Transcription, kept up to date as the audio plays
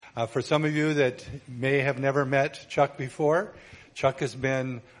For some of you that may have never met Chuck before, Chuck has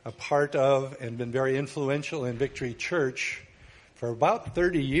been a part of and been very influential in Victory Church for about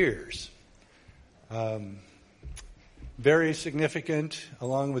 30 years. Very significant,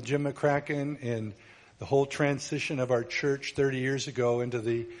 along with Jim McCracken, in the whole transition of our church 30 years ago into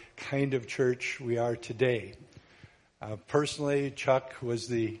the kind of church we are today. Personally, Chuck was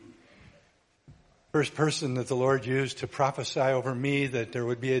the first person that the Lord used to prophesy over me that there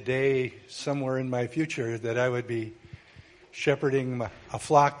would be a day somewhere in my future that I would be shepherding a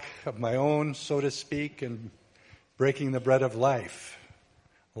flock of my own, so to speak, and breaking the bread of life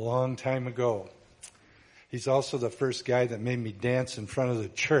a long time ago. He's also the first guy that made me dance in front of the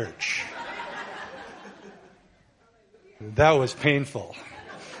church. That was painful.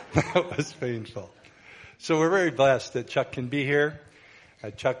 That was painful. So we're very blessed that Chuck can be here.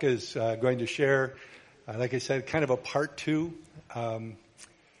 Chuck is going to share, like I said, kind of a part two. For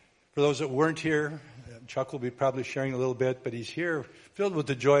those that weren't here, Chuck will be probably sharing a little bit, but he's here filled with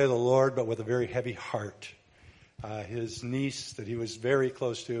the joy of the Lord, but with a very heavy heart. His niece that he was very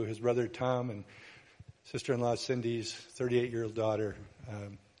close to, his brother Tom, and sister-in-law Cindy's 38-year-old daughter,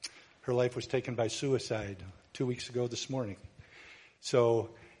 her life was taken by suicide 2 weeks ago this morning.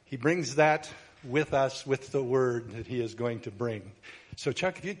 So he brings that with us, with the word that he is going to bring. So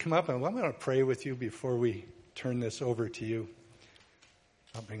Chuck, if you'd come up, and I'm going to pray with you before we turn this over to you.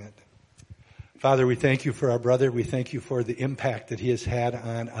 I'll bring it. Father, we thank you for our brother. We thank you for the impact that he has had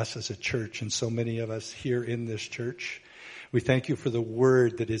on us as a church and so many of us here in this church. We thank you for the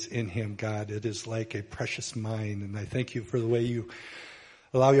word that is in him, God. It is like a precious mine. And I thank you for the way you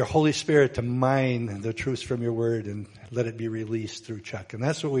allow your Holy Spirit to mine the truths from your word and let it be released through Chuck. And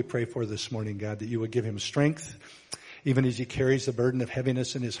that's what we pray for this morning, God, that you would give him strength, even as he carries the burden of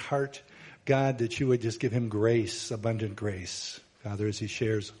heaviness in his heart. God, that you would just give him grace, abundant grace, Father, as he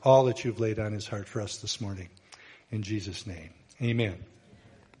shares all that you've laid on his heart for us this morning. In Jesus' name, amen.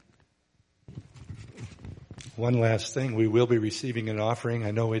 One last thing, we will be receiving an offering.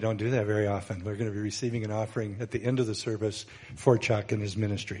 I know we don't do that very often. We're going to be receiving an offering at the end of the service for Chuck and his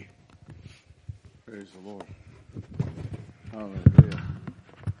ministry. Praise the Lord. Hallelujah.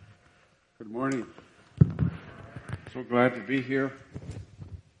 Good morning. So glad to be here.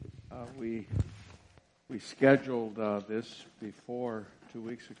 We scheduled this before 2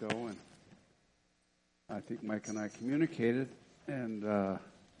 weeks ago, and I think Mike and I communicated and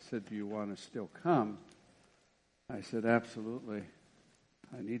said, do you want to still come? I said, absolutely.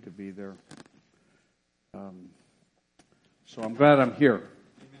 I need to be there. So I'm glad I'm here.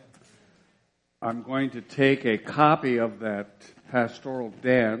 I'm going to take a copy of that pastoral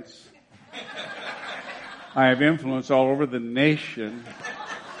dance. I have influence all over the nation,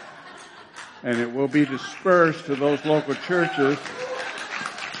 and it will be dispersed to those local churches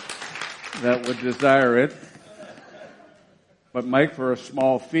that would desire it. But Mike, for a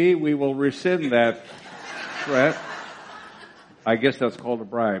small fee, we will rescind that threat. I guess that's called a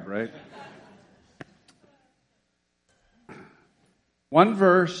bribe, right? One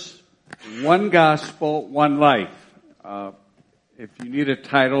verse, one gospel, one life. If you need a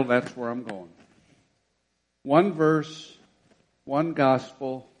title, that's where I'm going. One verse, one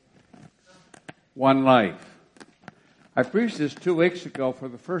gospel, one life. I preached this 2 weeks ago for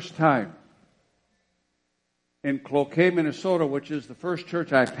the first time in Cloquet, Minnesota, which is the first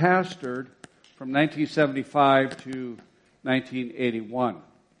church I pastored from 1975 to 1981.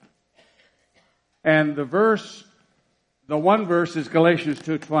 And the one verse is Galatians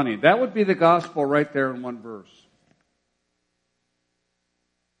 2:20. That would be the gospel right there in one verse.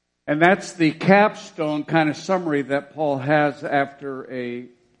 And that's the capstone kind of summary that Paul has after a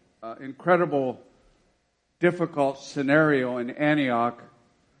incredible, difficult scenario in Antioch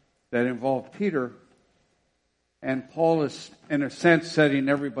that involved Peter. And Paul is, in a sense, setting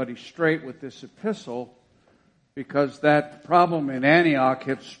everybody straight with this epistle because that problem in Antioch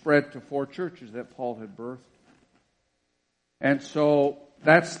had spread to 4 churches that Paul had birthed. And so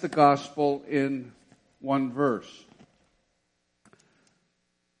that's the gospel in one verse.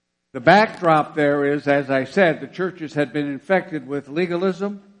 The backdrop there is, as I said, the churches had been infected with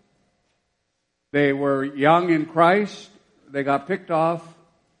legalism. They were young in Christ. They got picked off.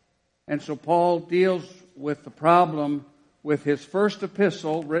 And so Paul deals with the problem with his first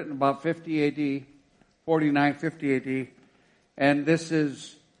epistle written about 50 AD, 49, 50 AD. And this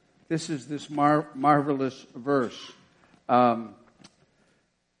is this marvelous verse.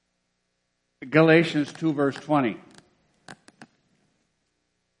 Galatians 2 verse 20.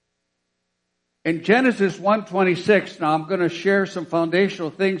 In Genesis 1:26, now I'm going to share some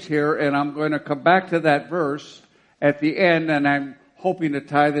foundational things here, and I'm going to come back to that verse at the end, and I'm hoping to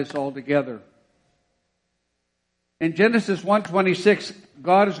tie this all together. In Genesis 1:26,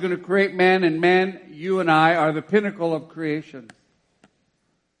 God is going to create man, and man, you and I, are the pinnacle of creation.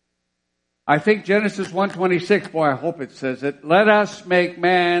 I think Genesis 1:26, boy, I hope it says it. Let us make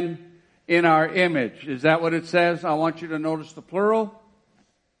man in our image. Is that what it says? I want you to notice the plural.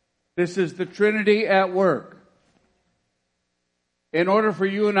 This is the Trinity at work. In order for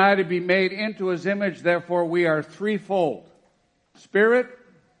you and I to be made into His image, therefore, we are threefold: spirit,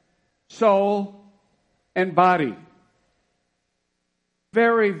 soul, and body.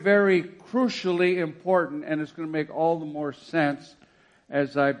 Very, very crucially important, and it's going to make all the more sense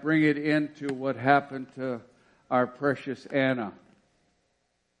as I bring it into what happened to our precious Anna.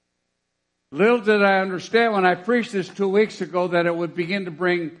 Little did I understand when I preached this 2 weeks ago that it would begin to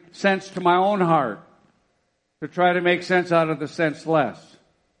bring sense to my own heart, to try to make sense out of the senseless.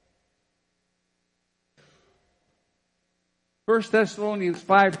 1 Thessalonians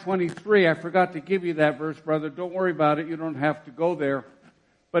 5:23, I forgot to give you that verse, brother. Don't worry about it. You don't have to go there.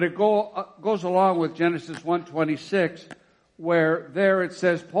 But it goes along with Genesis 1:26, where there it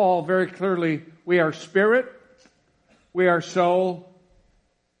says, Paul very clearly, we are spirit, we are soul,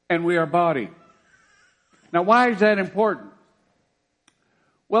 and we are body. Now, why is that important?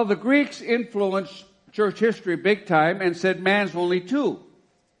 Well, the Greeks influenced church history big time and said man's only two.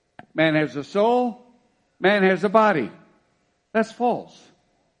 Man has a soul, man has a body. That's false.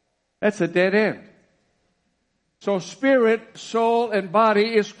 That's a dead end. So spirit, soul, and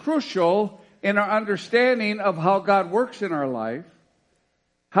body is crucial in our understanding of how God works in our life,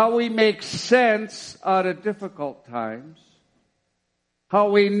 how we make sense out of difficult times, how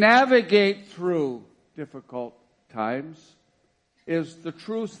we navigate through difficult times, is the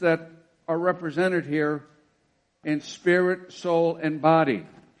truths that are represented here in spirit, soul, and body.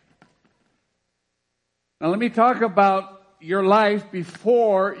 Now let me talk about your life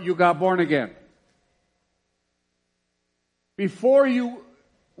before you got born again. Before you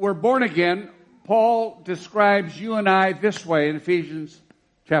were born again, Paul describes you and I this way in Ephesians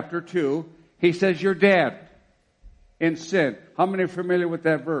chapter 2. He says you're dead in sin. How many are familiar with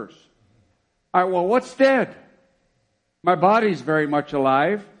that verse? All right, well, what's dead? My body's very much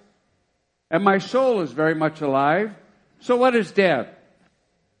alive, and my soul is very much alive. So what is dead?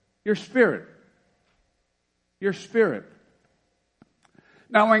 Your spirit. Your spirit.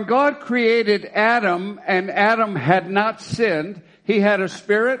 Now, when God created Adam, and Adam had not sinned, he had a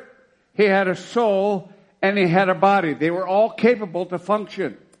spirit, he had a soul, and he had a body. They were all capable to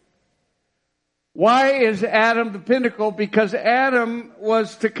function. Why is Adam the pinnacle? Because Adam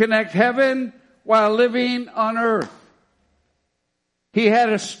was to connect heaven while living on earth. He had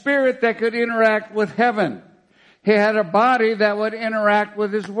a spirit that could interact with heaven. He had a body that would interact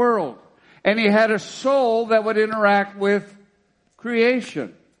with his world. And he had a soul that would interact with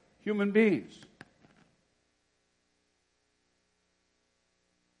creation, human beings.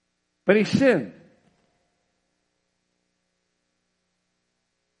 But he sinned.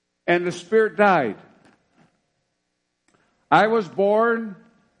 And the spirit died. I was born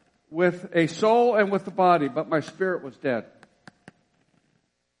with a soul and with a body, but my spirit was dead.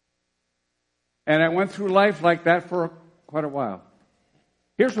 And I went through life like that for quite a while.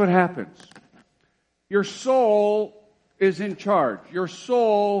 Here's what happens. Your soul is in charge. Your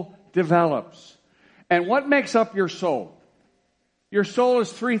soul develops. And what makes up your soul? Your soul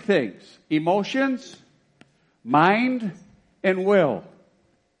is three things: emotions, mind, and will.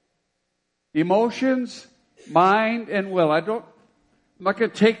 Emotions, mind, and will. I'm not going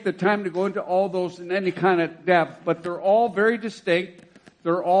to take the time to go into all those in any kind of depth, but they're all very distinct.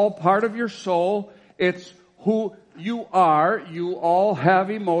 They're all part of your soul. It's who you are. You all have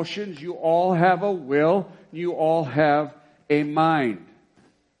emotions. You all have a will. You all have a mind.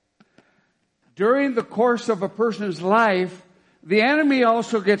 During the course of a person's life, the enemy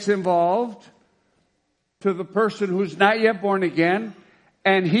also gets involved to the person who's not yet born again,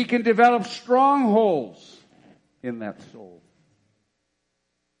 and he can develop strongholds in that soul.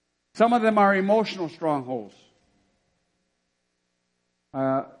 Some of them are emotional strongholds.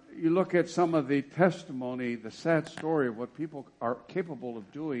 You look at some of the testimony, the sad story of what people are capable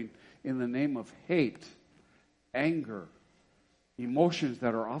of doing in the name of hate, anger, emotions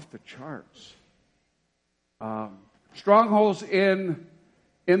that are off the charts. Strongholds in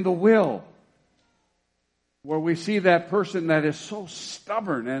the will, where we see that person that is so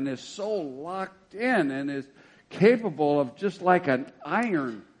stubborn and is so locked in and is capable of just like an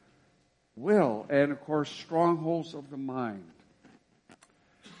iron will. And, of course, strongholds of the mind.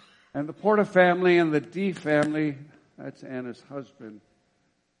 And the Porta family and the D family, that's Anna's husband,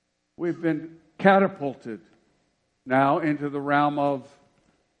 we've been catapulted now into the realm of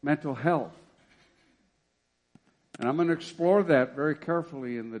mental health. And I'm going to explore that very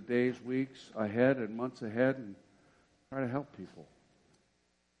carefully in the days, weeks ahead, and months ahead, and try to help people.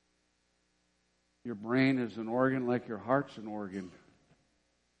 Your brain is an organ like your heart's an organ,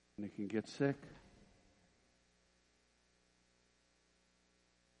 and it can get sick.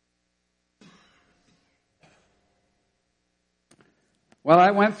 Well,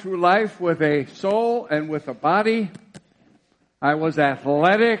 I went through life with a soul and with a body. I was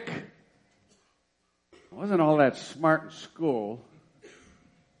athletic. I wasn't all that smart in school.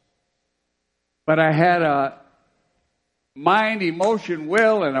 But I had a mind, emotion,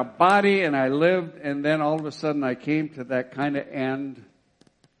 will, and a body, and I lived, and then all of a sudden I came to that kind of end,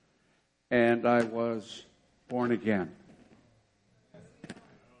 and I was born again.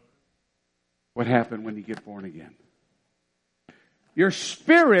 What happened when you get born again? Your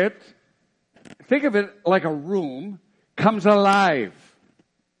spirit, think of it like a room, comes alive.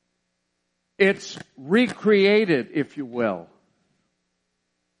 It's recreated, if you will.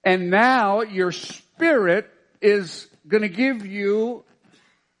 And now your spirit is going to give you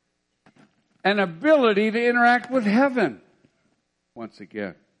an ability to interact with heaven once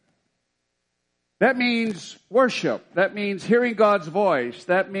again. That means worship. That means hearing God's voice.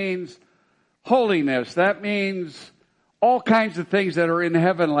 That means holiness. That means all kinds of things that are in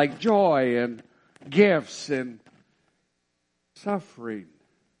heaven, like joy and gifts and suffering.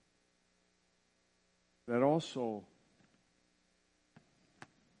 That also.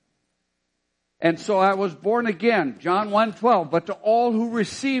 And so I was born again, John 1:12. But to all who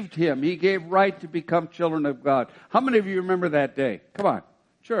received him, he gave right to become children of God. How many of you remember that day? Come on,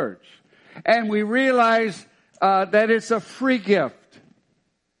 church. And we realize that it's a free gift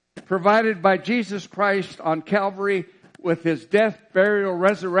provided by Jesus Christ on Calvary with his death, burial,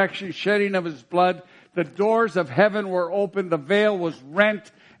 resurrection, shedding of his blood. The doors of heaven were opened, the veil was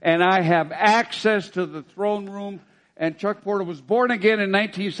rent, and I have access to the throne room. And Chuck Porter was born again in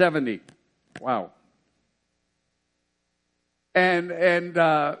 1970. Wow. And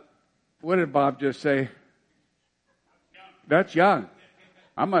what did Bob just say? That's young.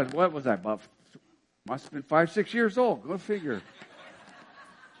 What was I, Bob? Must have been 5, 6 years old. Go figure.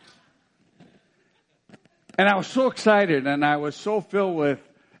 And I was so excited, and I was so filled with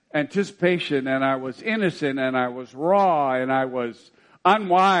anticipation, and I was innocent, and I was raw, and I was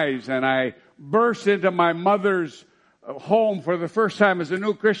unwise, and I burst into my mother's home for the first time as a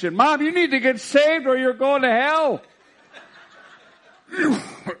new Christian. Mom, you need to get saved or you're going to hell.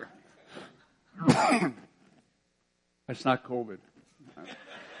 That's not COVID.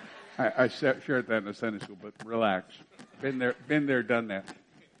 I shared that in the Sunday school, but relax. Been there, done that.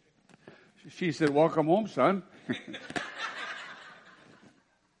 She said, "Welcome home, son."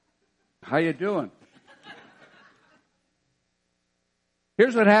 How you doing?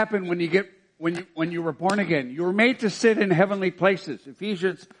 Here's what happened when you were born again. You were made to sit in heavenly places.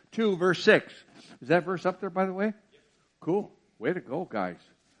 Ephesians 2, verse 6. Is that verse up there, by the way? Cool. Way to go, guys.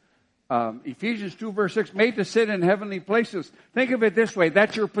 Ephesians 2, verse 6. Made to sit in heavenly places. Think of it this way.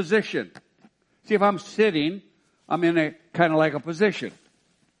 That's your position. See, if I'm sitting, I'm in a kind of like a position.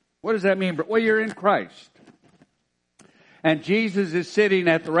 What does that mean? Well, you're in Christ. And Jesus is sitting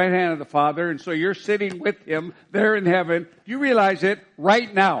at the right hand of the Father, and so you're sitting with him there in heaven. Do you realize it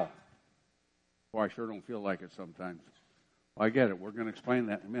right now? Well, I sure don't feel like it sometimes. Well, I get it. We're going to explain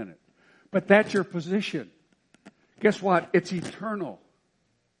that in a minute. But that's your position. Guess what? It's eternal.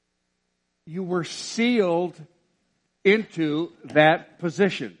 You were sealed into that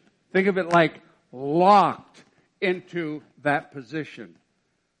position. Think of it like locked into that position.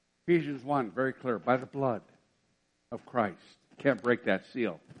 Ephesians 1, very clear, by the blood of Christ. Can't break that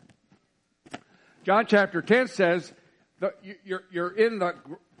seal. John chapter 10 says that you're in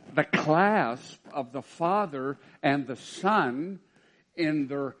the clasp of the Father and the Son in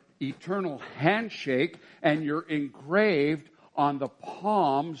their eternal handshake, and you're engraved on the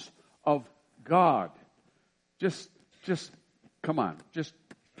palms of God. Just come on,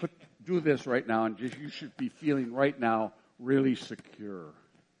 do this right now, and you should be feeling right now really secure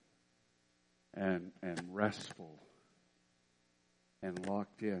and restful and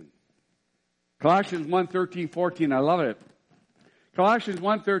locked in. Colossians 1:13-14, I love it. Colossians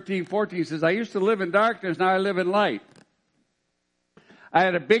 1:13-14 says, I used to live in darkness, now I live in light. I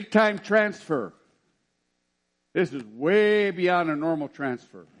had a big time transfer. This is way beyond a normal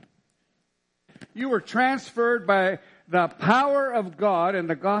transfer. You were transferred by the power of God and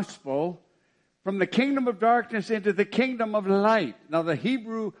the gospel from the kingdom of darkness into the kingdom of light. Now the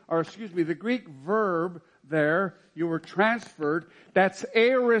Greek verb there, you were transferred, that's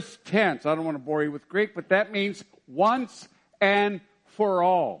aorist tense. I don't want to bore you with Greek, but that means once and for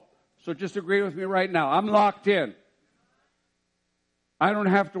all. So just agree with me right now. I'm locked in. I don't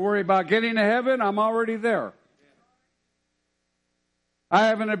have to worry about getting to heaven. I'm already there. I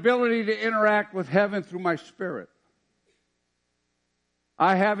have an ability to interact with heaven through my spirit.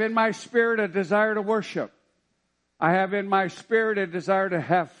 I have in my spirit a desire to worship. I have in my spirit a desire to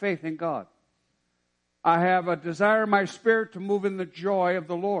have faith in God. I have a desire in my spirit to move in the joy of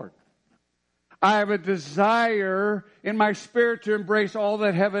the Lord. I have a desire in my spirit to embrace all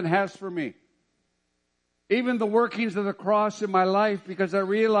that heaven has for me. Even the workings of the cross in my life, because I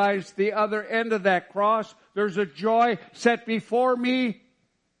realize the other end of that cross, there's a joy set before me,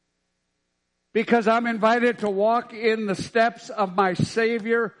 because I'm invited to walk in the steps of my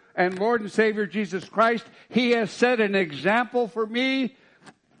Savior and Lord and Savior Jesus Christ. He has set an example for me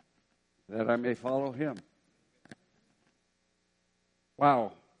that I may follow Him.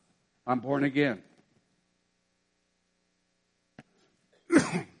 Wow, I'm born again.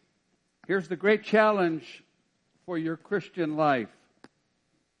 Here's the great challenge for your Christian life.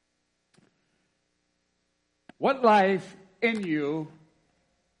 What life in you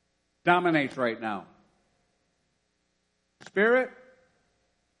dominates right now? Spirit?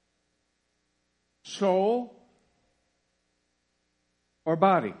 Soul? Or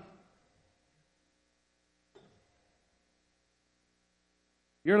body?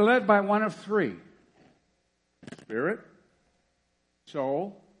 You're led by one of three. Spirit,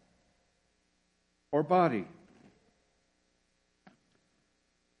 soul, or body.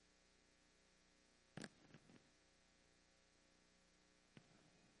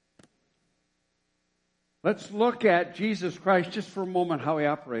 Let's look at Jesus Christ just for a moment, how He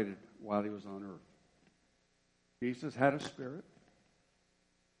operated while He was on earth. Jesus had a spirit,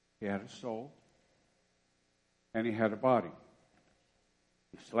 He had a soul, and He had a body.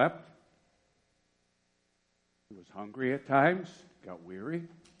 He slept. He was hungry at times, got weary.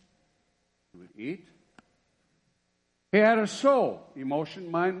 He would eat. He had a soul,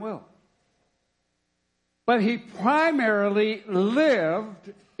 emotion, mind, will. But He primarily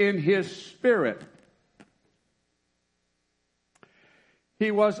lived in His spirit.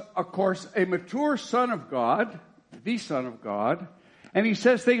 He was, of course, a mature Son of God, the Son of God, and He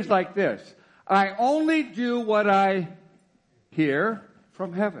says things like this: I only do what I hear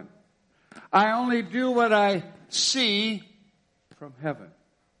from heaven. I only do what I see from heaven.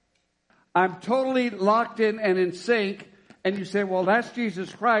 I'm totally locked in and in sync. And you say, well, that's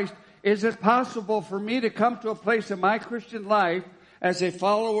Jesus Christ. Is it possible for me to come to a place in my Christian life as a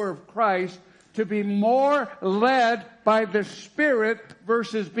follower of Christ to be more led by the Spirit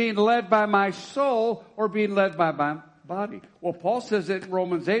versus being led by my soul or being led by my body? Well, Paul says it in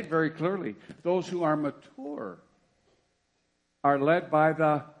Romans 8 very clearly. Those who are mature are led by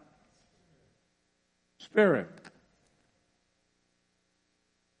the Spirit.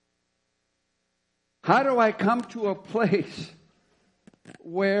 How do I come to a place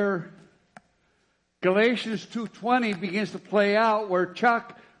where Galatians 2:20 begins to play out, where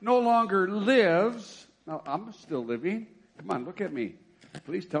Chuck no longer lives? Now, I'm still living. Come on, look at me.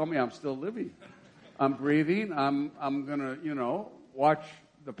 Please tell me I'm still living. I'm breathing. I'm going to, watch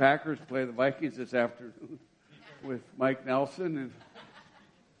the Packers play the Vikings this afternoon with Mike Nelson.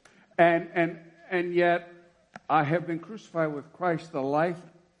 And yet I have been crucified with Christ. The life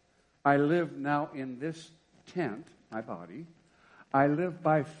I live now in this tent, my body, I live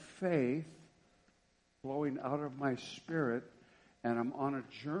by faith flowing out of my spirit, and I'm on a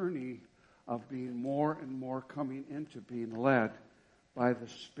journey of being more and more coming into being led by the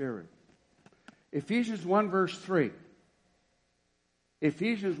Spirit. Ephesians 1 verse 3.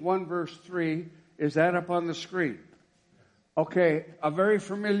 Ephesians 1 verse 3, is that up on the screen? Okay, a very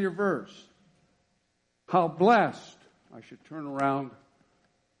familiar verse. How blessed, I should turn around.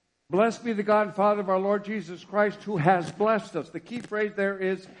 Blessed be the God and Father of our Lord Jesus Christ, who has blessed us. The key phrase there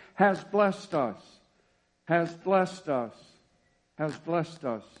is, has blessed us. Has blessed us. Has blessed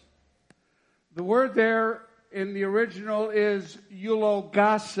us. The word there in the original is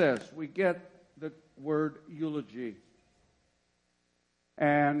eulogases. We get the word eulogy.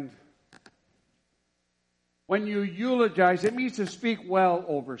 And when you eulogize, it means to speak well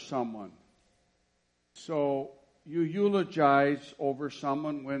over someone. So you eulogize over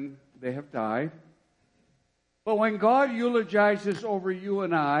someone when they have died. But when God eulogizes over you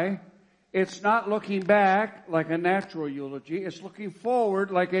and I, it's not looking back like a natural eulogy. It's looking forward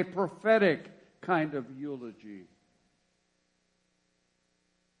like a prophetic kind of eulogy.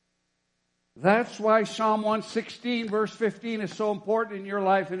 That's why Psalm 116 verse 15 is so important in your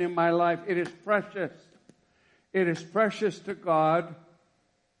life and in my life. It is precious. It is precious to God,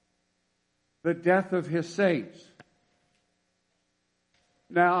 the death of His saints.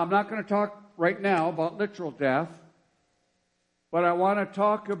 Now, I'm not going to talk right now about literal death, but I want to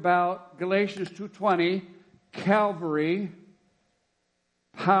talk about Galatians 2:20, Calvary,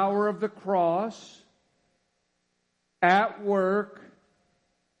 power of the cross, at work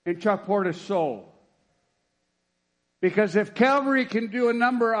in Chuck Porter's soul. Because if Calvary can do a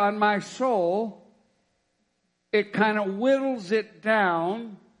number on my soul, it kind of whittles it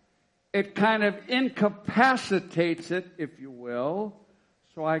down. It kind of incapacitates it, if you will,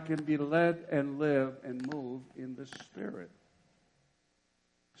 so I can be led and live and move in the Spirit.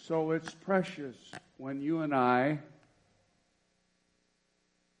 So it's precious when you and I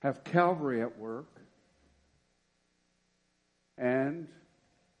have Calvary at work and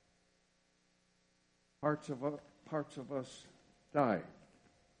parts of us die.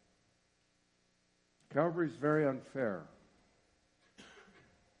 Calvary is very unfair.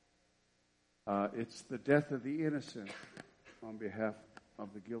 It's the death of the innocent on behalf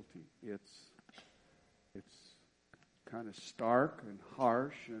of the guilty. It's kind of stark and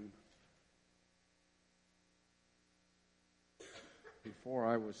harsh, and before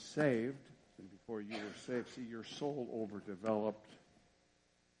I was saved and before you were saved, see, your soul overdeveloped,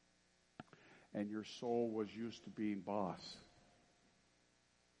 and your soul was used to being boss.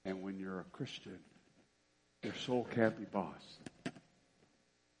 And when you're a Christian, your soul can't be boss.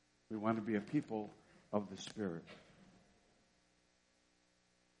 We want to be a people of the Spirit.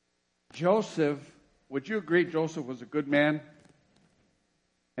 Joseph, would you agree Joseph was a good man?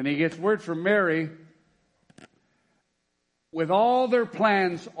 And he gets word from Mary, with all their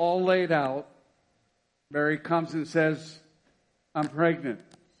plans all laid out. Mary comes and says, I'm pregnant.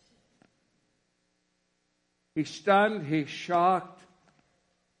 He's stunned, he's shocked,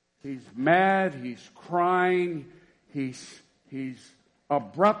 he's mad, he's crying, he's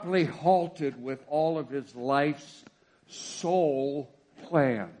abruptly halted with all of his life's soul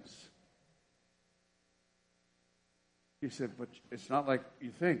plans. He said, but it's not like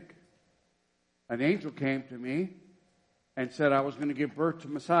you think. An angel came to me and said I was going to give birth to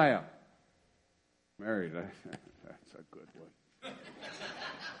Messiah. Mary, that's a good one.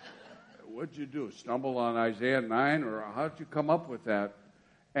 What'd you do? Stumble on Isaiah 9? Or how'd you come up with that?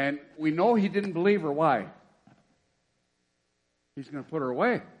 And we know he didn't believe her. Why? He's going to put her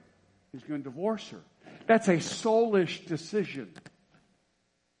away. He's going to divorce her. That's a soulish decision.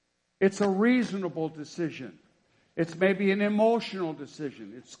 It's a reasonable decision. It's maybe an emotional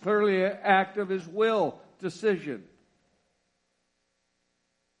decision. It's clearly an act of his will decision.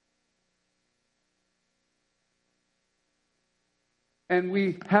 And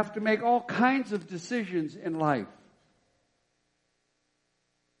we have to make all kinds of decisions in life.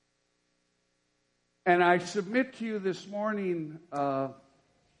 And I submit to you this morning,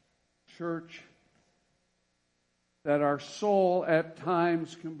 church, that our soul at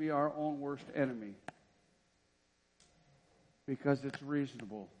times can be our own worst enemy. Because it's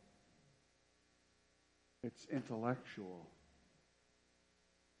reasonable. It's intellectual.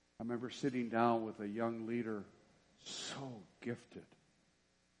 I remember sitting down with a young leader, so gifted,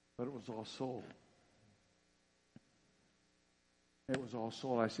 but it was all soul. It was all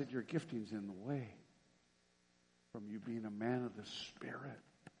soul. I said, your gifting's in the way from you being a man of the Spirit,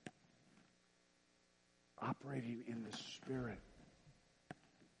 operating in the Spirit.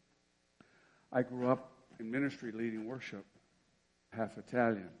 I grew up in ministry leading worship, half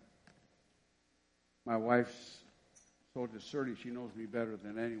Italian. My wife's so discerning, she knows me better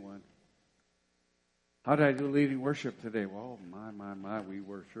than anyone. How did I do leading worship today? Well, my, we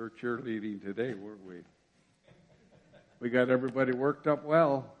were sure cheerleading today, weren't we? We got everybody worked up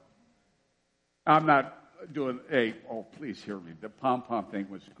well. I'm not doing, please hear me. The pom-pom thing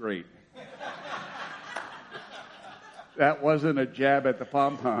was great. That wasn't a jab at the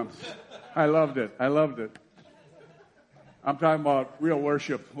pom-poms. I loved it. I'm talking about real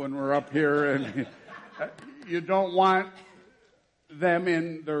worship when we're up here, and you don't want them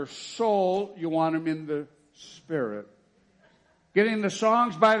in their soul, you want them in the Spirit. Getting the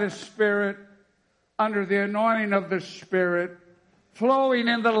songs by the Spirit, under the anointing of the Spirit, flowing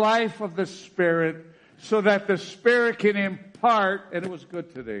in the life of the Spirit, so that the Spirit can impart. And it was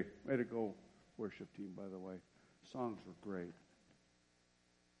good today. Way to go, worship team, by the way. Songs were great.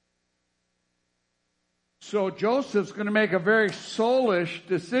 So Joseph's going to make a very soulish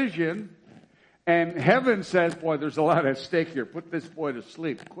decision. And heaven says, boy, there's a lot at stake here. Put this boy to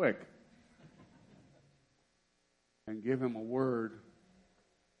sleep quick. And give him a word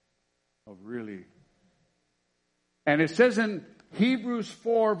of really. And it says in Hebrews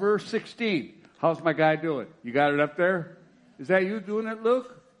 4, verse 16. How's my guy doing? You got it up there? Is that you doing it,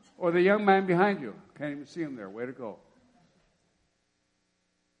 Luke? Or the young man behind you? Can't even see him there. Way to go.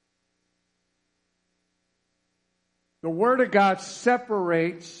 The Word of God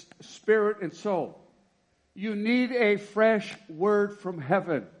separates spirit and soul. You need a fresh word from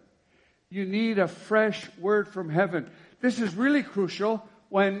heaven. You need a fresh word from heaven. This is really crucial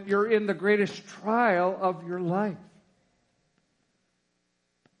when you're in the greatest trial of your life.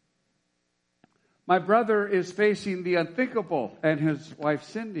 My brother is facing the unthinkable, and his wife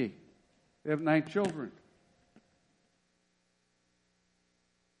Cindy. They have 9 children.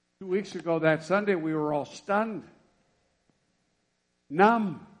 2 weeks ago that Sunday, we were all stunned,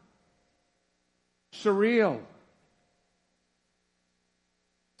 numb, surreal.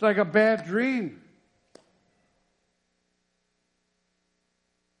 It's like a bad dream.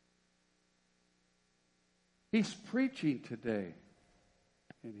 He's preaching today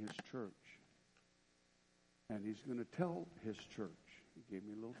in his church. And he's going to tell his church, he gave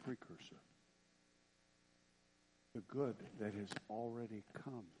me a little precursor, the good that has already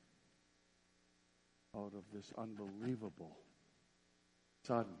come out of this unbelievable,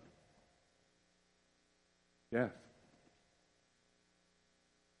 sudden death.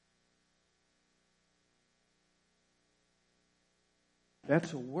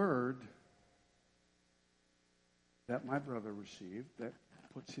 That's a word that my brother received that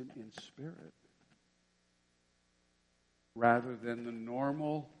puts him in spirit, rather than the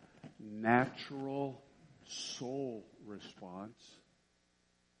normal, natural soul response.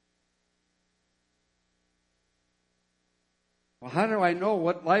 Well, how do I know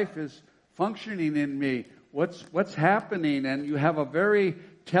what life is functioning in me? What's happening? And you have a very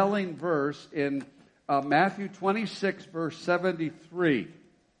telling verse in Matthew 26, verse 73.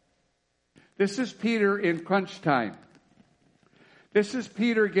 This is Peter in crunch time. This is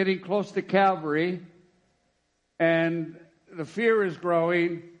Peter getting close to Calvary, and the fear is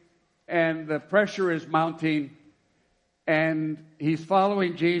growing, and the pressure is mounting, and he's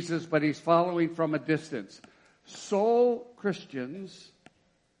following Jesus, but he's following from a distance. Soul Christians,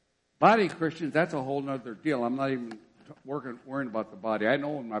 body Christians, that's a whole other deal. I'm not even worrying about the body. I know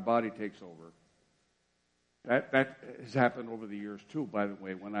when my body takes over. That has happened over the years too, by the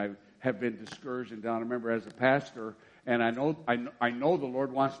way, when I have been discouraged and down. I remember as a pastor, and I know the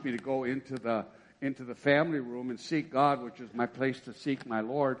Lord wants me to go into the family room and seek God, which is my place to seek my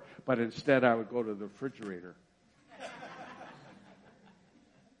Lord, but instead I would go to the refrigerator.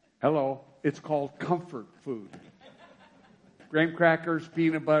 Hello, it's called comfort food. Graham crackers,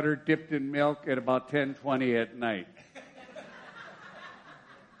 peanut butter, dipped in milk at about 10:20 at night.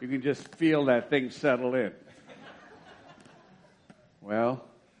 You can just feel that thing settle in. Well,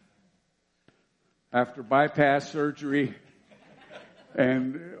 after bypass surgery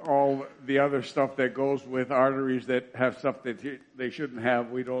and all the other stuff that goes with arteries that have stuff that they shouldn't have,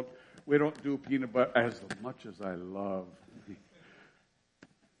 we don't do peanut butter as much as I love.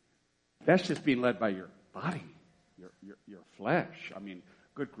 That's just being led by your body, your flesh. I mean,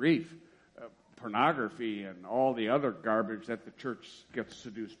 good grief. Pornography and all the other garbage that the church gets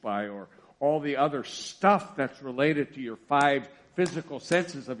seduced by, or all the other stuff that's related to your 5 physical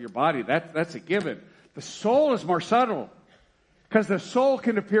senses of your body. That's a given. The soul is more subtle, because the soul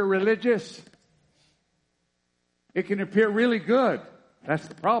can appear religious. It can appear really good. That's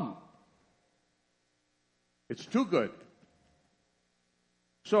the problem. It's too good.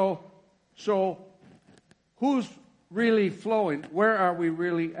 So who's really flowing? Where are we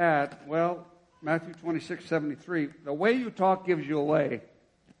really at? Well, Matthew 26:73. The way you talk gives you away.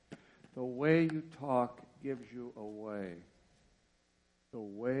 The way you talk gives you away. The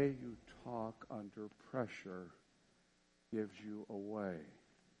way you talk under pressure gives you away.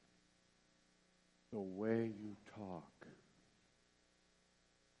 The way you talk.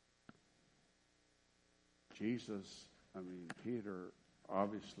 Peter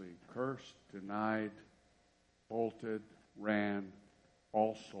obviously cursed, denied, bolted, ran,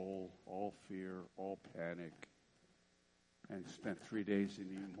 all soul, all fear, all panic, and spent 3 days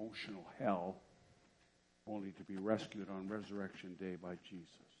in emotional hell, only to be rescued on Resurrection Day by Jesus.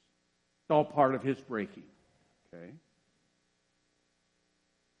 It's all part of his breaking. Okay?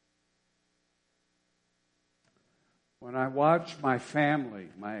 When I watch my family,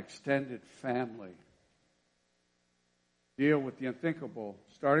 my extended family, deal with the unthinkable,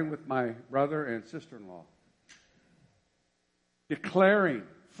 starting with my brother and sister-in-law, declaring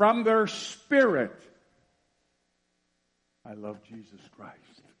from their spirit, I love Jesus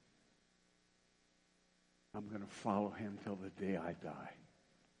Christ. I'm going to follow him till the day I die.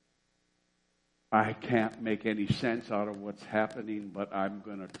 I can't make any sense out of what's happening, but I'm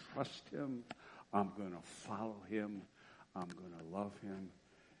going to trust him. I'm going to follow him. I'm going to love him.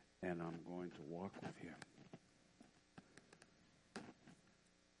 And I'm going to walk with him.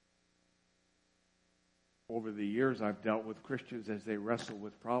 over the years, I've dealt with Christians as they wrestle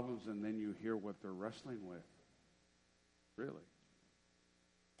with problems, and then you hear what they're wrestling with. Really.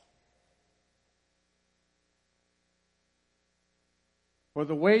 For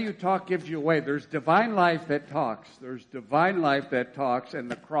the way you talk gives you away. There's divine life that talks. There's divine life that talks,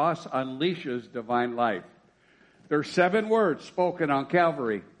 and the cross unleashes divine life. There's 7 words spoken on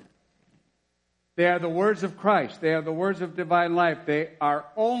Calvary. They are the words of Christ. They are the words of divine life. They are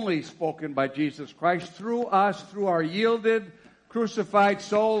only spoken by Jesus Christ through us, through our yielded, crucified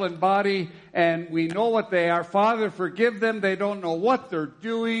soul and body, and we know what they are. Father, forgive them. They don't know what they're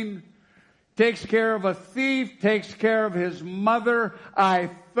doing. Takes care of a thief, takes care of his mother. I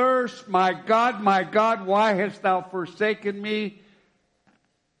thirst, my God, why hast thou forsaken me?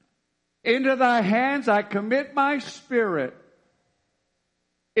 Into thy hands I commit my spirit.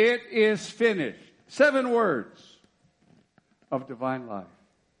 It is finished. 7 words of divine life.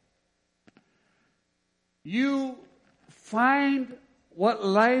 You find what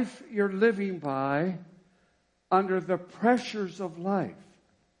life you're living by under the pressures of life,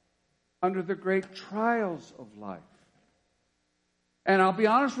 under the great trials of life. And I'll be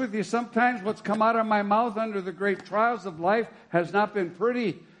honest with you, sometimes what's come out of my mouth under the great trials of life has not been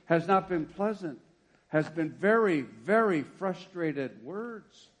pretty, has not been pleasant, has been very, very frustrated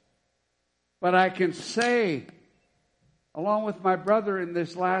words. But I can say, along with my brother in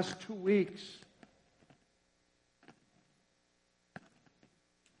this last 2 weeks,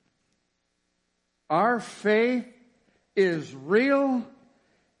 our faith is real,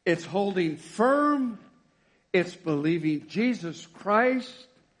 it's holding firm, it's believing Jesus Christ,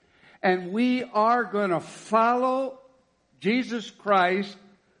 and we are going to follow Jesus Christ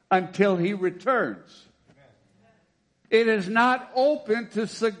until He returns. It is not open to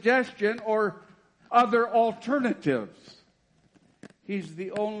suggestion or other alternatives. He's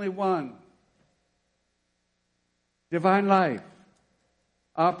the only one. Divine life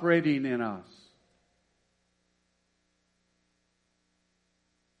operating in us.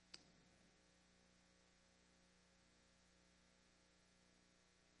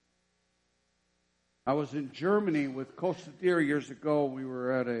 I was in Germany with Costa Deer years ago. We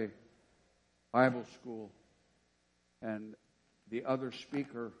were at a Bible school, and the other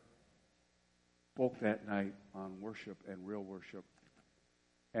speaker spoke that night on worship and real worship.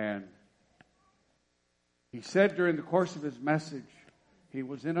 And he said during the course of his message, he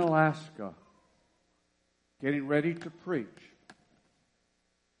was in Alaska getting ready to preach.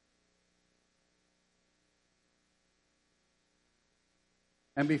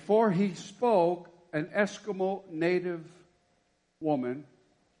 And before he spoke, an Eskimo native woman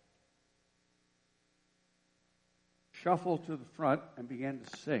shuffled to the front and began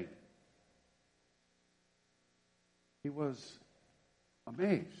to sing. He was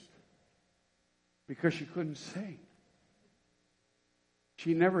amazed because she couldn't sing.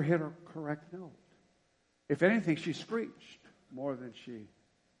 She never hit a correct note. If anything, she screeched more than she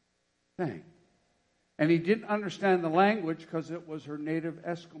sang. And he didn't understand the language because it was her native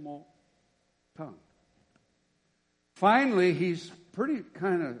Eskimo tongue. Finally, he's pretty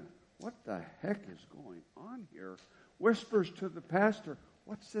kind of, what the heck is going on here? Whispers to the pastor,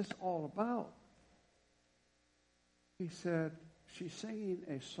 what's this all about? He said, she's singing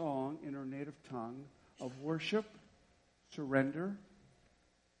a song in her native tongue of worship, surrender,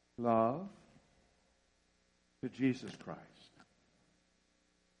 love to Jesus Christ.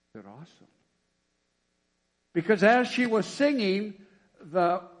 I said, awesome. Because as she was singing,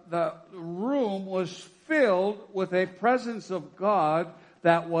 the room was filled with a presence of God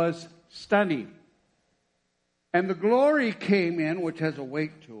that was stunning. And the glory came in, which has a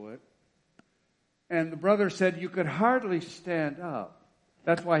weight to it. And the brother said you could hardly stand up.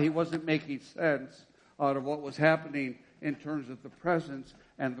 That's why he wasn't making sense out of what was happening in terms of the presence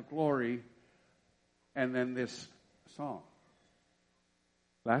and the glory. And then this song.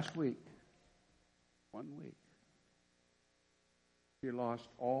 Last week, 1 week, she lost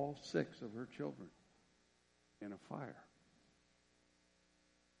all 6 of her children in a fire.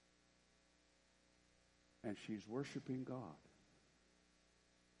 And she's worshiping God.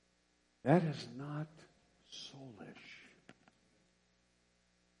 That is not soulish.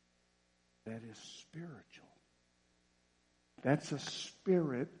 That is spiritual. That's a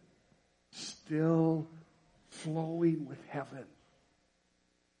spirit still flowing with heaven.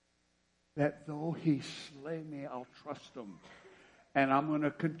 That though He slay me, I'll trust Him. And I'm going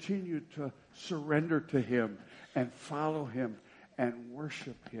to continue to surrender to Him and follow Him and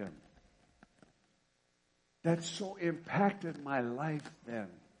worship Him. That so impacted my life then.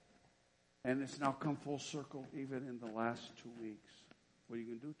 And it's now come full circle even in the last 2 weeks. What are you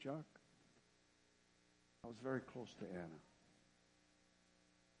going to do, Chuck? I was very close to Anna.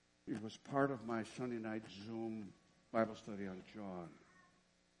 It was part of my Sunday night Zoom Bible study on John.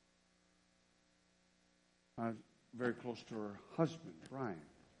 I was very close to her husband, Brian.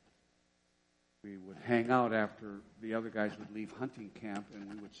 We would hang out after the other guys would leave hunting camp,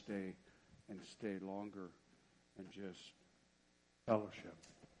 and we would stay longer and just fellowship.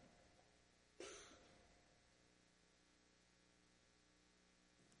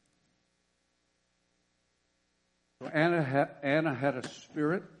 So Anna had a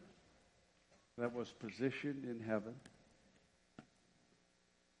spirit that was positioned in heaven.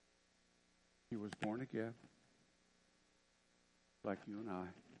 She was born again, like you and I.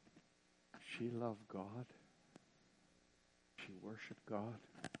 She loved God. She worshiped God.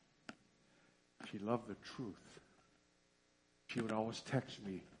 She loved the truth. She would always text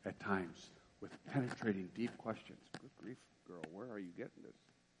me at times with penetrating, deep questions. Good grief, girl, where are you getting this?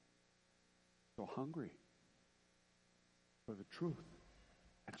 So hungry for the truth.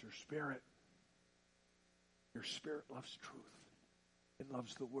 That's her spirit. Your spirit loves truth. It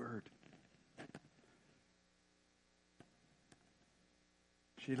loves the Word.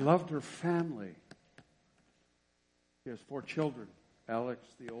 She loved her family. She has 4 children. Alex,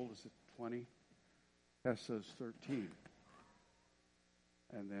 the oldest, is 20. Tessa's 13.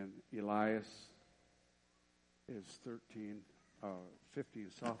 And then Elias is 15,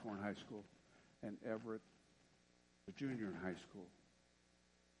 sophomore in high school. And Everett, a junior in high school.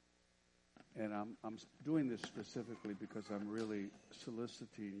 And I'm doing this specifically because I'm really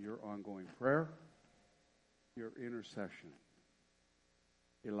soliciting your ongoing prayer, your intercession.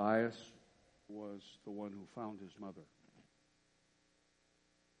 Elias was the one who found his mother.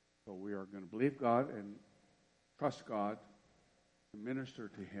 So we are going to believe God and trust God to minister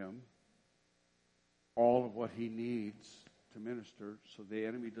to him all of what he needs to minister so the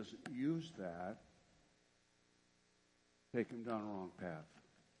enemy doesn't use that to take him down a wrong path.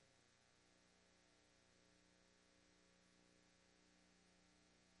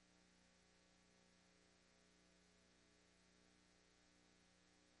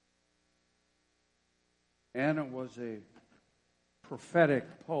 Anna was a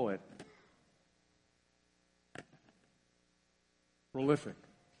prophetic poet, prolific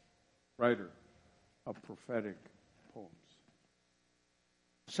writer of prophetic poems.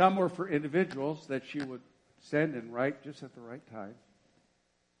 Some were for individuals that she would send and write just at the right time.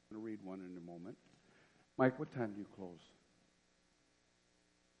 I'm going to read one in a moment. Mike, what time do you close?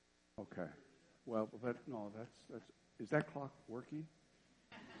 Okay. Well, but no, that's is that clock working?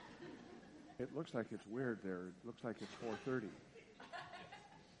 It looks like it's weird there. It looks like it's 4:30.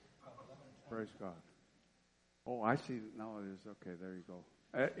 Praise God. Oh, I see. Now it is. Okay, there you go.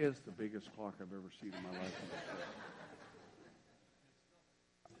 It is the biggest clock I've ever seen in my life.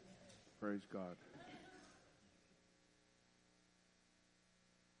 Praise God.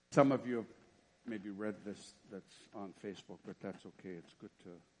 Some of you have maybe read this that's on Facebook, but that's okay. It's good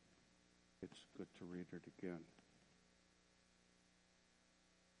to read it again.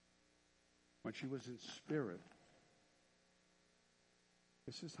 When she was in spirit,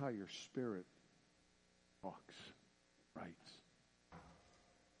 this is how your spirit talks, writes.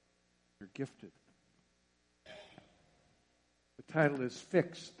 You're gifted. The title is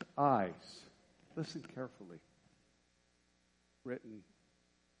Fixed Eyes. Listen carefully. Written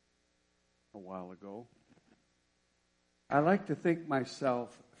a while ago. I like to think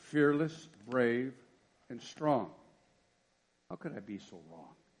myself fearless, brave, and strong. How could I be so wrong?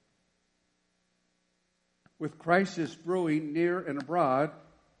 With crisis brewing near and abroad,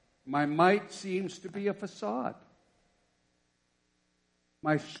 my might seems to be a facade.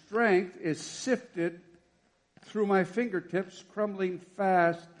 My strength is sifted through my fingertips, crumbling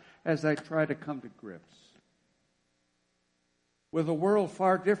fast as I try to come to grips. With a world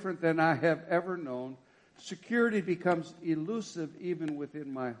far different than I have ever known, security becomes elusive even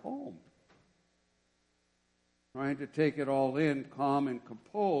within my home. Trying to take it all in, calm and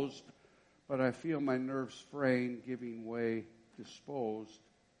composed, but I feel my nerves fraying, giving way, disposed,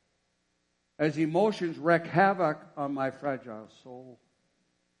 as emotions wreak havoc on my fragile soul.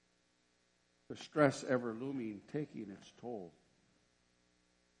 The stress ever looming, taking its toll.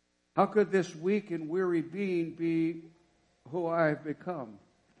 How could this weak and weary being be who I have become?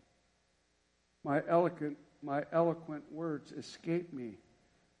 My eloquent words escape me,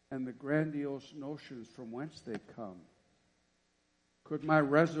 and the grandiose notions from whence they come. Could my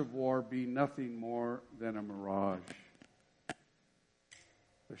reservoir be nothing more than a mirage?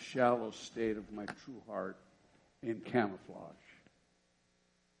 The shallow state of my true heart in camouflage.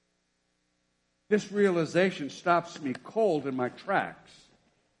 This realization stops me cold in my tracks.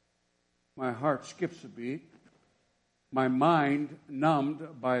 My heart skips a beat. My mind numbed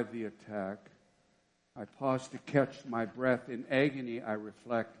by the attack. I pause to catch my breath. In agony, I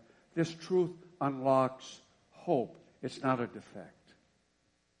reflect. This truth unlocks hope. It's not a defect.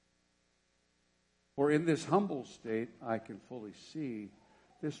 For in this humble state, I can fully see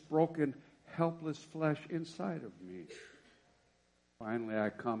this broken, helpless flesh inside of me. Finally, I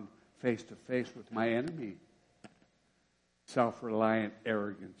come face to face with my enemy. Self-reliant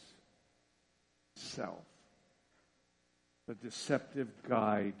arrogance. Self. The deceptive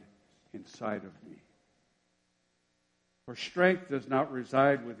guide inside of me. For strength does not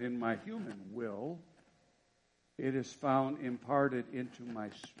reside within my human will. It is found imparted into my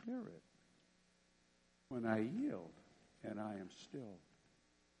spirit when I yield and I am still.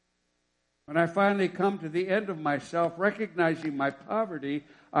 When I finally come to the end of myself, recognizing my poverty,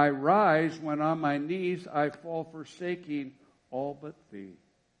 I rise. When on my knees I fall, forsaking all but thee.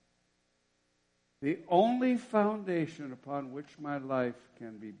 The only foundation upon which my life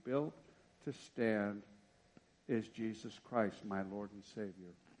can be built to stand is Jesus Christ, my Lord and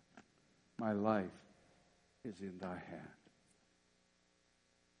Savior. My life is in thy hand.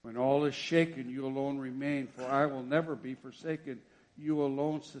 When all is shaken, you alone remain, for I will never be forsaken. You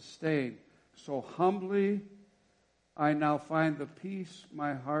alone sustain. So humbly, I now find the peace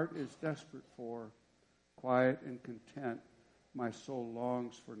my heart is desperate for. Quiet and content, my soul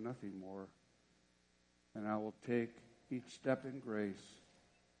longs for nothing more. And I will take each step in grace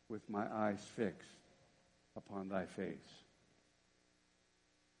with my eyes fixed upon thy face.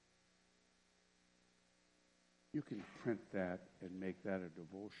 You can print that and make that a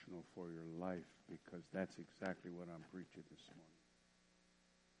devotional for your life, because that's exactly what I'm preaching this morning.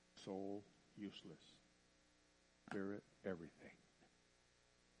 Soul, useless. Spirit, everything.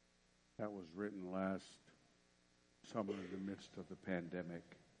 That was written last summer in the midst of the pandemic,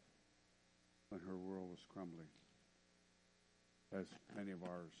 when her world was crumbling, as many of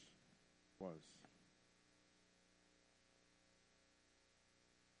ours was.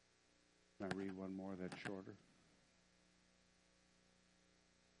 Can I read one more that's shorter?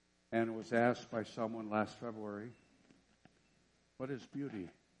 And was asked by someone last February, what is beauty?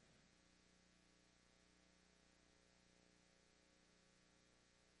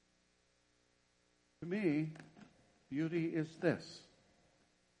 To me, beauty is this.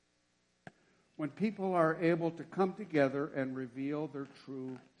 When people are able to come together and reveal their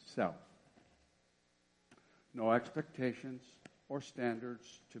true self. No expectations or standards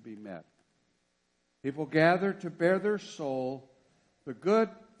to be met. People gather to bare their soul, the good,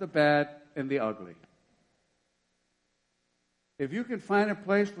 the bad, and the ugly. If you can find a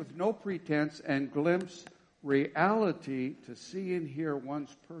place with no pretense and glimpse reality to see and hear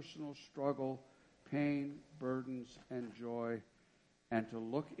one's personal struggle, pain, burdens, and joy, and to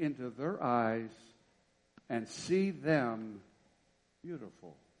look into their eyes and see them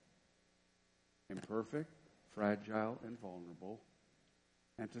beautiful, imperfect, fragile, and vulnerable,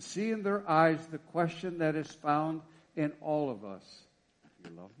 and to see in their eyes the question that is found in all of us. Do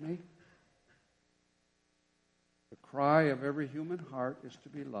you love me? The cry of every human heart is to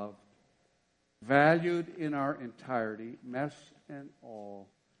be loved, valued in our entirety, mess and all.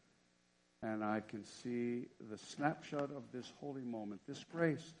 And I can see the snapshot of this holy moment, this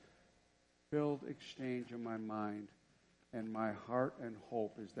grace-filled exchange in my mind, and my heart and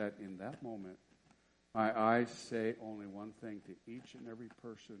hope is that in that moment, my eyes say only one thing to each and every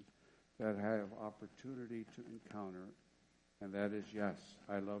person that I have opportunity to encounter, and that is, yes,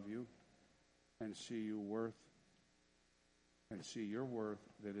 I love you, and see your worth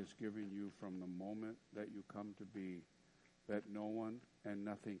that is given you from the moment that you come to be, that no one and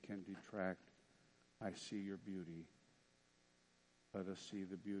nothing can detract. I see your beauty. Let us see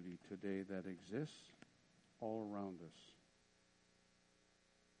the beauty today that exists all around us.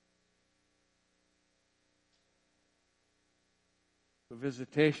 The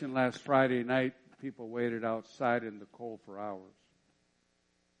visitation last Friday night, people waited outside in the cold for hours.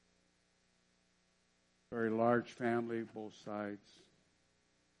 Very large family, both sides.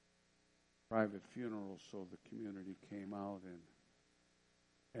 Private funeral, so the community came out,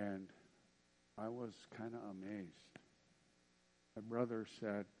 and I was kind of amazed. My brother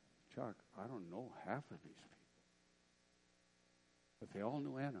said, Chuck, I don't know half of these people. But they all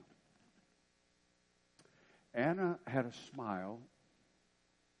knew Anna. Anna had a smile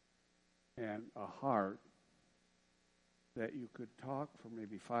and a heart that you could talk for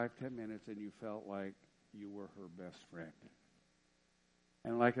maybe 5-10 minutes and you felt like you were her best friend.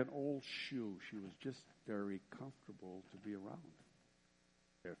 And like an old shoe, she was just very comfortable to be around.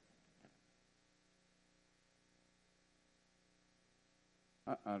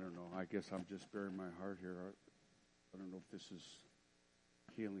 I don't know. I guess I'm just bearing my heart here. I don't know if this is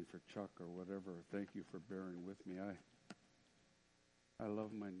healing for Chuck or whatever. Thank you for bearing with me. I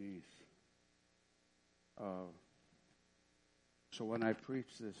love my niece. So when I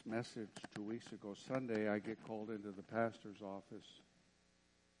preached this message 2 weeks ago, Sunday, I get called into the pastor's office.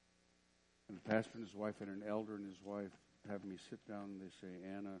 And the pastor and his wife and an elder and his wife have me sit down and they say,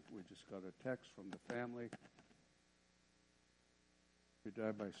 Anna, we just got a text from the family. He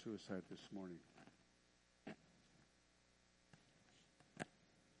died by suicide this morning.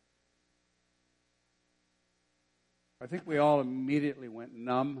 I think we all immediately went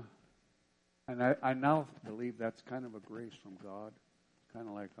numb. And I now believe that's kind of a grace from God. Kind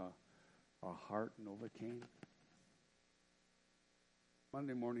of like a heart Novocaine.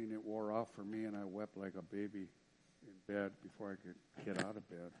 Monday morning it wore off for me and I wept like a baby in bed before I could get out of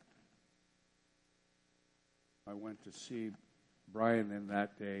bed. I went to see Brian then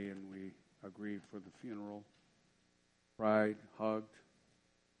that day and we agreed for the funeral. Cried, hugged.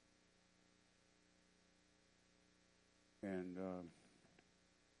 And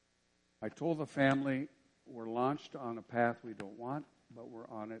I told the family we're launched on a path we don't want, but we're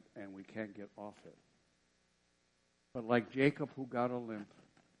on it and we can't get off it. But like Jacob who got a limp,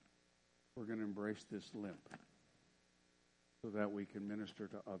 we're going to embrace this limp so that we can minister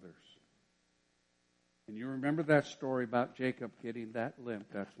to others. And you remember that story about Jacob getting that limp.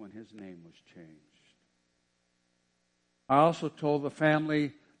 That's when his name was changed. I also told the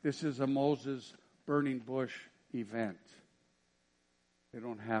family this is a Moses burning bush event. They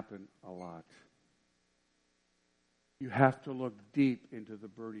don't happen a lot. You have to look deep into the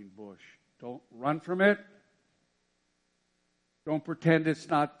burning bush. Don't run from it. Don't pretend it's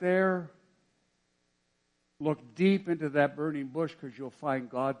not there. Look deep into that burning bush because you'll find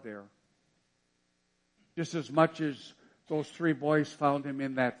God there. Just as much as those 3 boys found him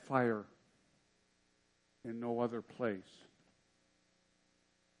in that fire in no other place.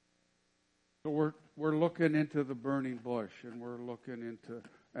 So we're looking into the burning bush and we're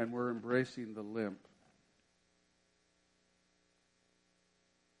embracing the limp.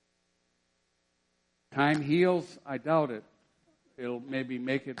 Time heals? I doubt it. It'll maybe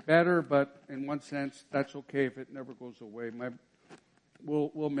make it better, but in one sense, that's okay if it never goes away.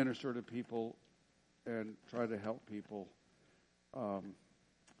 We'll minister to people and try to help people. I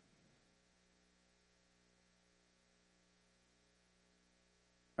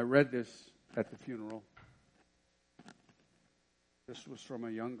read this at the funeral. This was from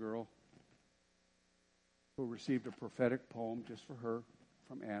a young girl who received a prophetic poem just for her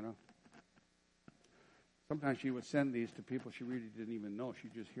from Anna. Sometimes she would send these to people she really didn't even know.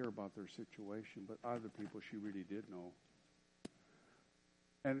 She'd just hear about their situation, but other people she really did know.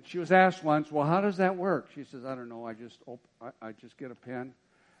 And she was asked once, well, how does that work? She says, I don't know. I just get a pen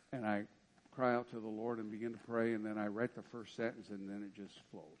and I cry out to the Lord and begin to pray, and then I write the first sentence, and then it just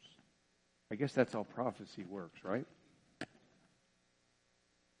flows. I guess that's how prophecy works, right?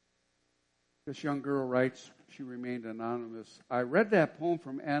 This young girl writes, she remained anonymous. I read that poem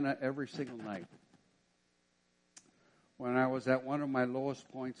from Anna every single night when I was at one of my lowest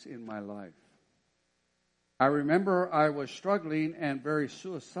points in my life. I remember I was struggling and very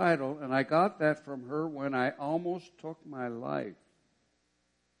suicidal, and I got that from her when I almost took my life.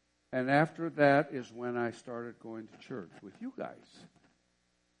 And after that is when I started going to church with you guys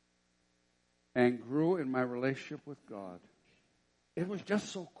and grew in my relationship with God. It was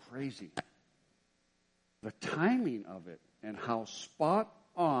just so crazy. The timing of it and how spot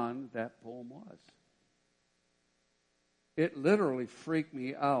on that poem was. It literally freaked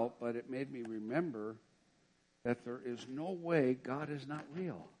me out, but it made me remember that there is no way God is not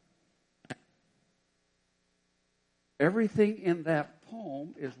real. Everything in that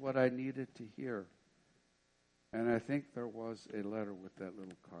poem is what I needed to hear. And I think there was a letter with that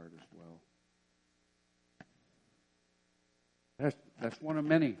little card as well. That's one of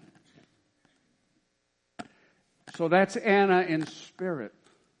many. So that's Anna in spirit.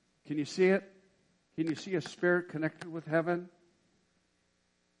 Can you see it? Can you see a spirit connected with heaven?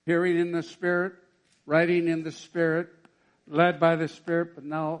 Hearing in the Spirit, writing in the Spirit, led by the Spirit, but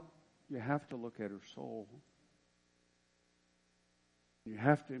now you have to look at her soul. You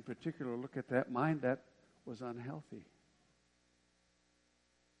have to, in particular, look at that mind that was unhealthy.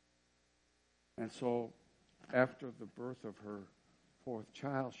 And so, after the birth of her 4th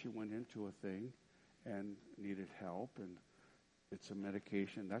child, she went into a thing and needed help, and it's a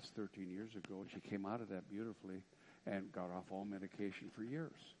medication. That's 13 years ago, and she came out of that beautifully and got off all medication for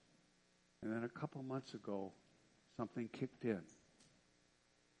years. And then a couple months ago, something kicked in.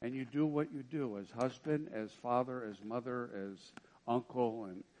 And you do what you do as husband, as father, as mother, as uncle,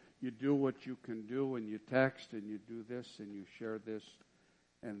 and you do what you can do, and you text, and you do this, and you share this,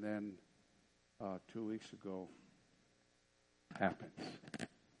 and then 2 weeks ago happens.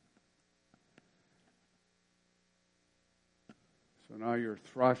 So now you're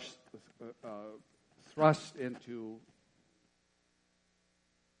thrust into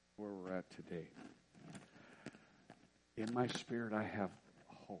where we're at today. In my spirit, I have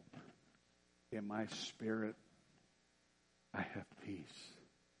hope. In my spirit, I have peace.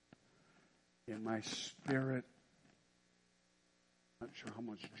 In my spirit, I'm not sure how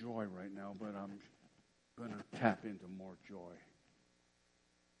much joy right now, but I'm going to tap into more joy.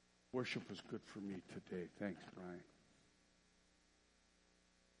 Worship was good for me today. Thanks, Brian.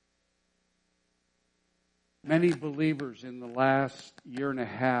 Many believers in the last year and a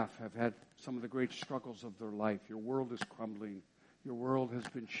half have had some of the great struggles of their life. Your world is crumbling. Your world has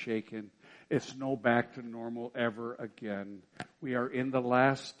been shaken. It's no back to normal ever again. We are in the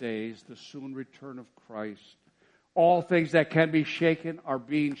last days, the soon return of Christ. All things that can be shaken are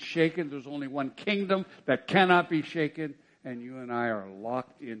being shaken. There's only one kingdom that cannot be shaken, and you and I are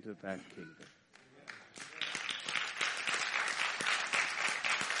locked into that kingdom.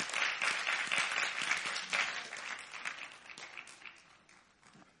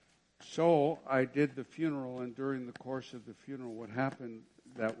 So I did the funeral, and during the course of the funeral, what happened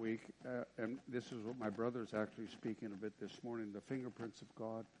that week, and this is what my brother's actually speaking a bit this morning, the fingerprints of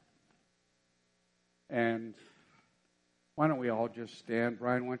God. And why don't we all just stand?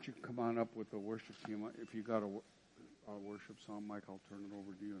 Brian, why don't you come on up with the worship team? If you got a worship song, Mike, I'll turn it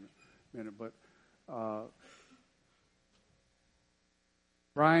over to you in a minute. But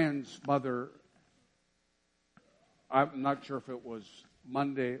Brian's mother, I'm not sure if it was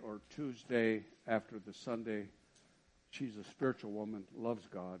Monday or Tuesday after the Sunday. She's a spiritual woman, loves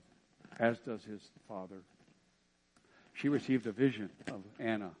God, as does his father. She received a vision of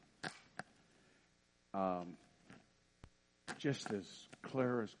Anna, just as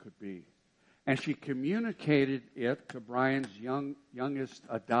clear as could be. And she communicated it to Brian's youngest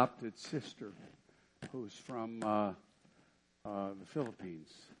adopted sister, who's from the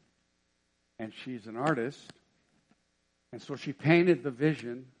Philippines. And she's an artist. And so she painted the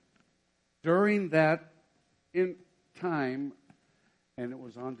vision during that time, and it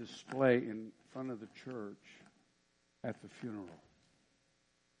was on display in front of the church at the funeral.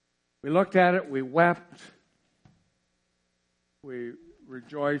 We looked at it, we wept, we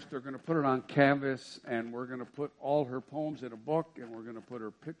rejoiced. They're going to put it on canvas, and we're going to put all her poems in a book, and we're going to put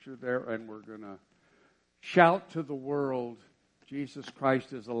her picture there, and we're going to shout to the world, Jesus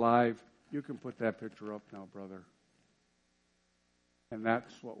Christ is alive. You can put that picture up now, brother. And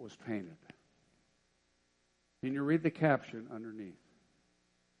that's what was painted. Can you read the caption underneath?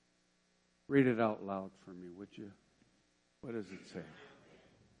 Read it out loud for me, would you? What does it say?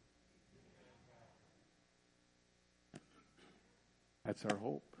 That's our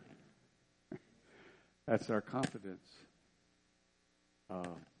hope. That's our confidence.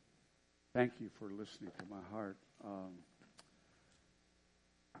 Thank you for listening to my heart.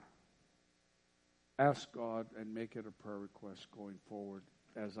 Ask God and make it a prayer request going forward,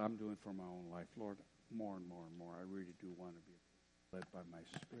 as I'm doing for my own life. Lord, more and more and more, I really do want to be led by my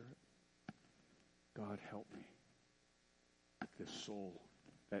Spirit. God, help me with this soul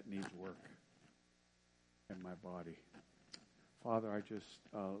that needs work in my body. Father, I just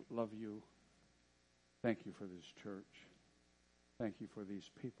love you. Thank you for this church. Thank you for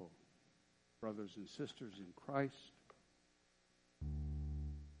these people, brothers and sisters in Christ.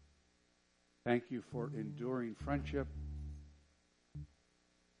 Thank you for enduring friendship.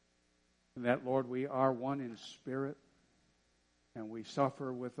 And that, Lord, we are one in spirit. And we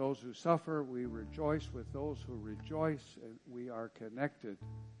suffer with those who suffer. We rejoice with those who rejoice. And we are connected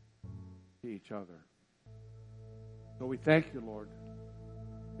to each other. So we thank you, Lord.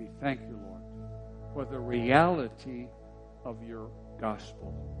 We thank you, Lord, for the reality of your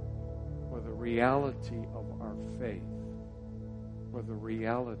gospel, for the reality of our faith, for the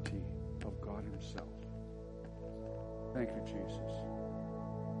reality of God himself. Thank you, Jesus.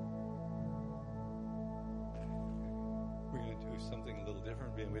 We're going to do something a little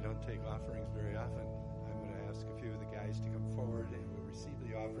different, being we don't take offerings very often. I'm going to ask a few of the guys to come forward, and we'll receive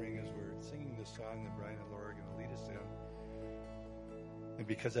the offering as we're singing this song that Brian and Laura are going to lead us in. And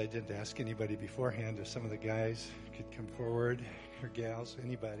because I didn't ask anybody beforehand, if some of the guys could come forward, or gals,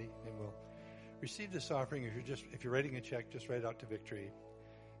 anybody, and we'll receive this offering. If you're writing a check, just write out to Victory.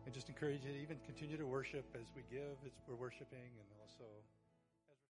 And just encourage you to even continue to worship as we give, as we're worshiping, and also